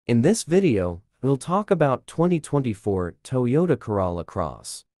In this video, we'll talk about 2024 Toyota Corolla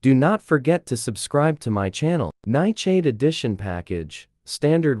Cross. Do not forget to subscribe to my channel. Nightshade Edition Package,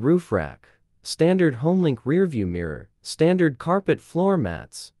 Standard Roof Rack, Standard HomeLink Rearview Mirror, Standard Carpet Floor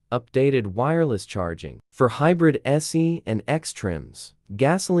Mats, Updated Wireless Charging. For hybrid SE and X trims,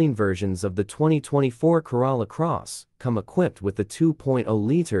 gasoline versions of the 2024 Corolla Cross come equipped with a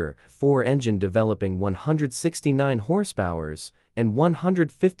 2.0-liter 4-engine developing 169 horsepower and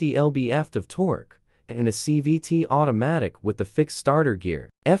 150 lb-ft of torque, and a CVT automatic with the fixed starter gear.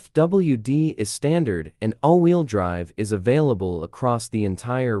 FWD is standard and all-wheel drive is available across the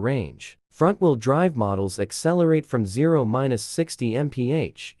entire range. Front-wheel drive models accelerate from 0-60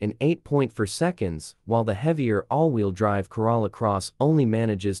 mph in 8.4 seconds, while the heavier all-wheel drive Corolla Cross only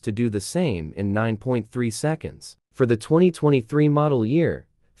manages to do the same in 9.3 seconds. For the 2023 model year,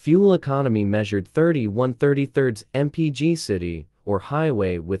 fuel economy measured 31/33 mpg city or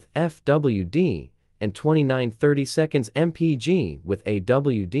highway with FWD and 29/32 mpg with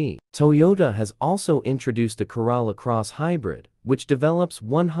AWD. Toyota has also introduced a Corolla Cross Hybrid, which develops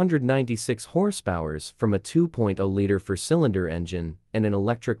 196 horsepower from a 2.0-liter 4-cylinder engine and an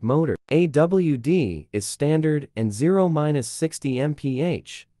electric motor. AWD is standard and 0-60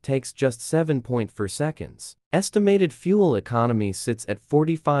 mph takes just 7.4 seconds. Estimated fuel economy sits at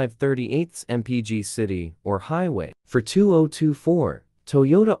 45/38 mpg city or highway. For 2024,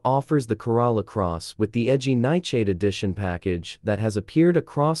 Toyota offers the Corolla Cross with the edgy Nightshade Edition package that has appeared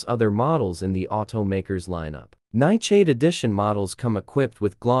across other models in the automaker's lineup. Nightshade Edition models come equipped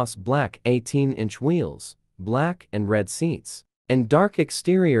with gloss black 18-inch wheels, black and red seats, and dark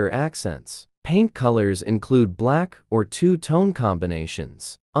exterior accents. Paint colors include black or two-tone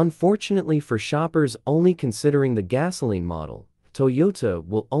combinations. Unfortunately for shoppers only considering the gasoline model, Toyota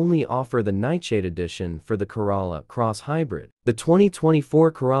will only offer the Nightshade Edition for the Corolla Cross Hybrid. The 2024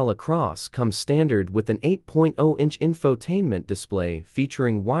 Corolla Cross comes standard with an 8.0-inch infotainment display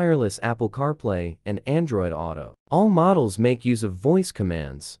featuring wireless Apple CarPlay and Android Auto. All models make use of voice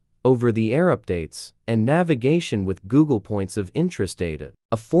commands, over-the-air updates, and navigation with Google Points of Interest data.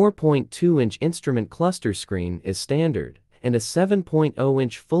 A 4.2-inch instrument cluster screen is standard, and a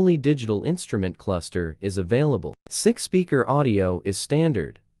 7.0-inch fully digital instrument cluster is available. 6-speaker audio is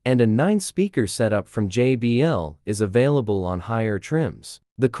standard, and a 9-speaker setup from JBL is available on higher trims.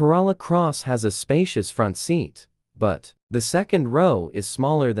 The Corolla Cross has a spacious front seat, but the second row is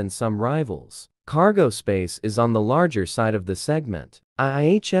smaller than some rivals. Cargo space is on the larger side of the segment.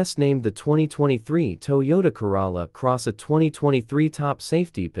 IHS named the 2023 Toyota Corolla Cross a 2023 top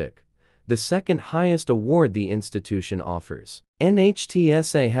safety pick, the second highest award the institution offers.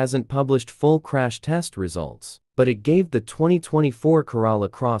 NHTSA hasn't published full crash test results, but it gave the 2024 Corolla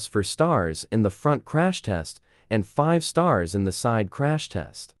Cross 4 stars in the front crash test and 5 stars in the side crash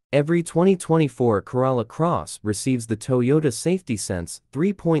test. Every 2024 Corolla Cross receives the Toyota Safety Sense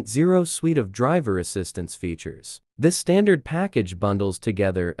 3.0 suite of driver assistance features. This standard package bundles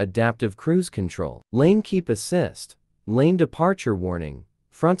together adaptive cruise control, lane keep assist, lane departure warning,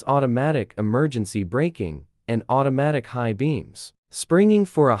 front automatic emergency braking, and automatic high beams. Springing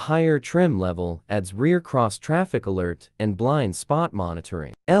for a higher trim level adds rear cross traffic alert and blind spot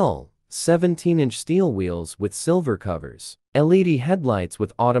monitoring. 17-inch steel wheels with silver covers, LED headlights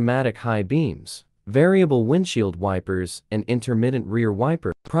with automatic high beams, variable windshield wipers and intermittent rear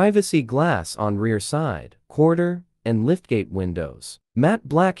wiper, privacy glass on rear side, quarter, and liftgate windows, matte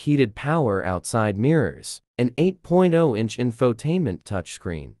black heated power outside mirrors, an 8.0-inch infotainment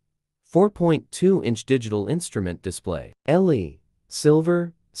touchscreen, 4.2-inch digital instrument display,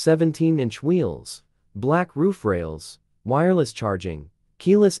 silver, 17-inch wheels, black roof rails, wireless charging,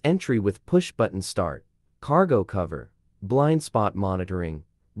 keyless entry with push-button start, cargo cover, blind spot monitoring,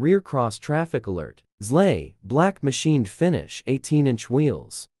 rear cross traffic alert, SLA, black machined finish 18-inch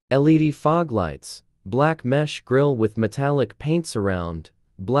wheels, LED fog lights, black mesh grille with metallic paint surround,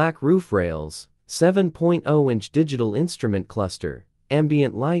 black roof rails, 7.0-inch digital instrument cluster,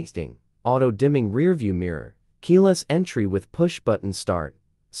 ambient lighting, auto-dimming rearview mirror, keyless entry with push-button start,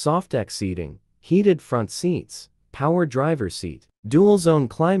 soft-deck seating, heated front seats, power driver seat, dual-zone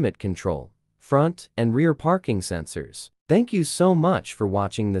climate control, front and rear parking sensors. Thank you so much for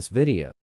watching this video.